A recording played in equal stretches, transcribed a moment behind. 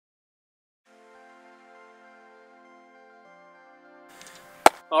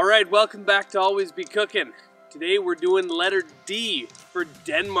Alright, welcome back to Always Be Cooking. Today we're doing letter D for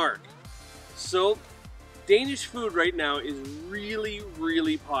Denmark. So, Danish food right now is really,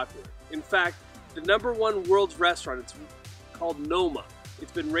 really popular. In fact, the #1 world's restaurant, it's called Noma.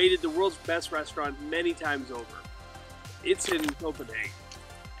 It's been rated the world's best restaurant many times over. It's in Copenhagen.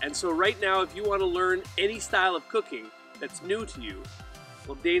 And so right now, if you want to learn any style of cooking that's new to you,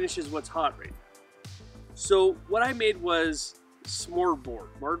 well, Danish is what's hot right now. So what I made was SMØRREBRØD,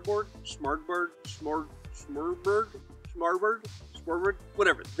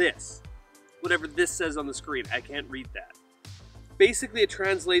 whatever this says on the screen. I can't read that. Basically, it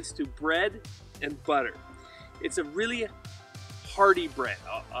translates to bread and butter. It's a really hearty bread.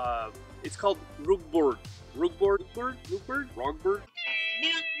 It's called rugbrød. Rugbrød.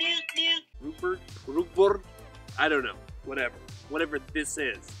 I don't know. Whatever this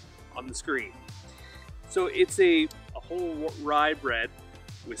is on the screen. So it's a whole rye bread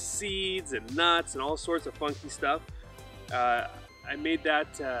with seeds and nuts and all sorts of funky stuff. I made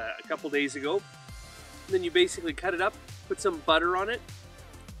that a couple days ago. And then you basically cut it up, put some butter on it,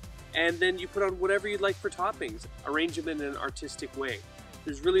 and then you put on whatever you'd like for toppings. Arrange them in an artistic way.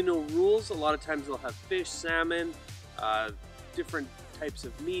 There's really no rules. A lot of times they'll have fish, salmon, different types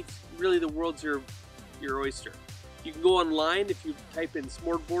of meat. Really, the world's your oyster. You can go online. If you type in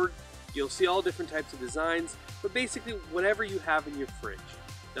SMØRREBRØD, you'll see all different types of designs, but basically whatever you have in your fridge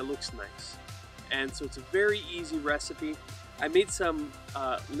that looks nice. And so it's a very easy recipe. I made some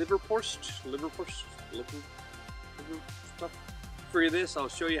liver stuff for this. I'll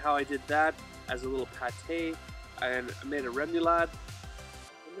show you how I did that as a little pate, and I made a remoulade.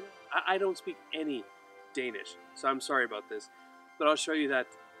 I don't speak any Danish, so I'm sorry about this, but I'll show you that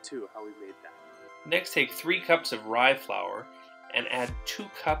too, how we made that. Next, take 3 cups of rye flour and add 2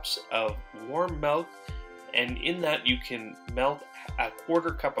 cups of warm milk, and in that you can melt a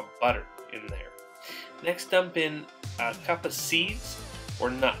 1/4 cup of butter in there. Next, dump in a cup of seeds or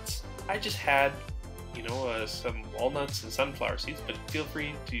nuts. I just had, some walnuts and sunflower seeds, but feel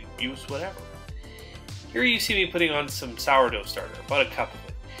free to use whatever. Here you see me putting on some sourdough starter, about a cup of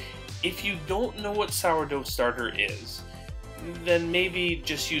it. If you don't know what sourdough starter is, then maybe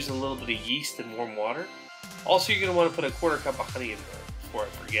just use a little bit of yeast and warm water. Also, you're going to want to put a 1/4 cup of honey in there before I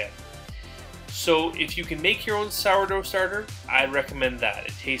forget. So if you can make your own sourdough starter, I recommend that.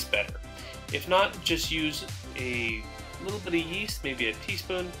 It tastes better. If not, just use a little bit of yeast, maybe a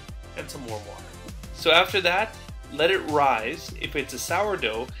teaspoon, and some warm water. So after that, let it rise. If it's a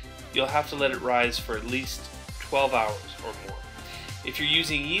sourdough, you'll have to let it rise for at least 12 hours or more. If you're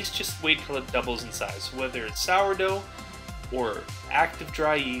using yeast, just wait till it doubles in size. So whether it's sourdough or active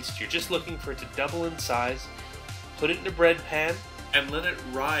dry yeast, you're just looking for it to double in size. Put it in a bread pan and let it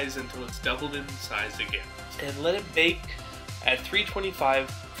rise until it's doubled in size again. And let it bake at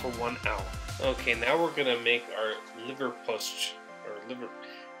 325 for 1 hour. Okay, now we're gonna make our liverpost,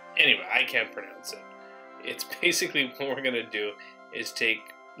 anyway, I can't pronounce it. It's basically what we're gonna do is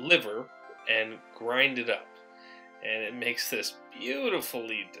take liver and grind it up. And it makes this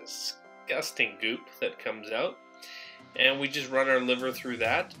beautifully disgusting goop that comes out. And we just run our liver through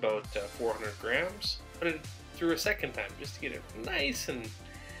that, about 400 grams. Put it through a second time just to get it nice and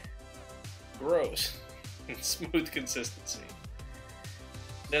gross and smooth consistency.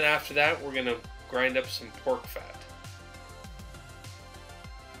 Then after that, we're gonna grind up some pork fat.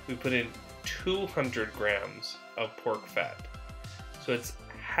 We put in 200 grams of pork fat. So it's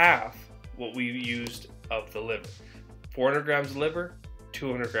half what we used of the liver. 400 grams of liver,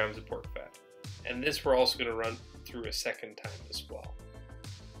 200 grams of pork fat. And this we're also gonna run through a second time as well.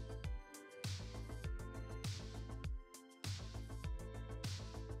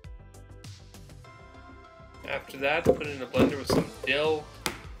 After that, put it in a blender with some dill,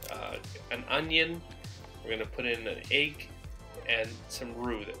 an onion. We're going to put in an egg and some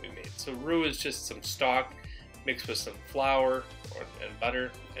roux that we made. So roux is just some stock mixed with some flour and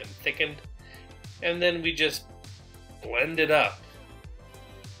butter and thickened. And then we just blend it up.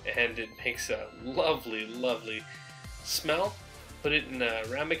 And it makes a lovely, lovely smell. Put it in a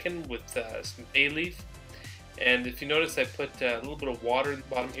ramekin with some bay leaf. And if you notice, I put a little bit of water at the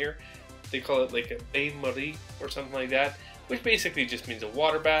bottom here. They call it like a bain-marie or something like that, which basically just means a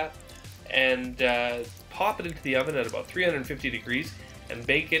water bath. And pop it into the oven at about 350 degrees and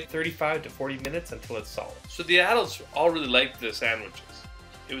bake it 35 to 40 minutes until it's solid. So the adults all really liked the sandwiches.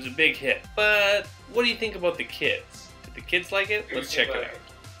 It was a big hit. But what do you think about the kids? Did the kids like it? Let's check it out.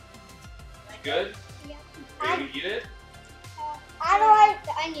 Good? Yeah. Can you eat it? I don't like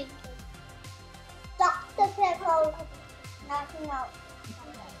the onion. Stop the pepper. Nothing else.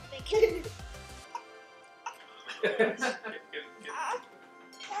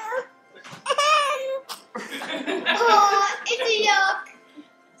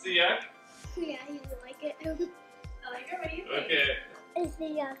 it yuck? Yeah, you like it. I like it. What do you think? Okay. It's the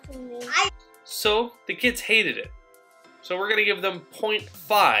yuck for me. So the kids hated it. So we're gonna give them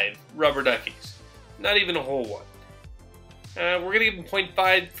 0.5 rubber duckies. Not even a whole one. We're gonna give them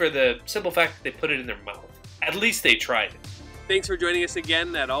 0.5 for the simple fact that they put it in their mouth. At least they tried it. Thanks for joining us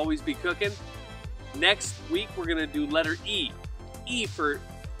again at Always Be Cooking. Next week we're gonna do letter E. E for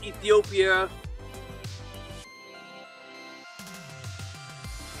Ethiopia.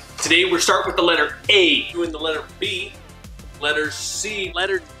 Today we're starting with the letter A, doing the letter B, letter C,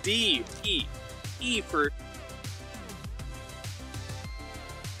 letter D, E. E for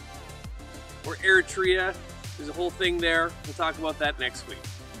or Eritrea. There's a whole thing there. We'll talk about that next week.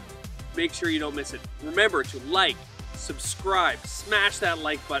 Make sure you don't miss it. Remember to like, subscribe, smash that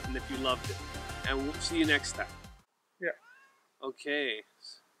like button if you loved it. And we'll see you next time. Yeah. Okay.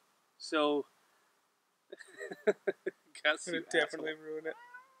 So Gus, you Definitely ruin it.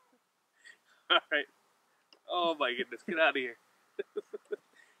 All right. Oh my goodness, get out of here.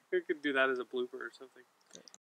 We could do that as a blooper or something.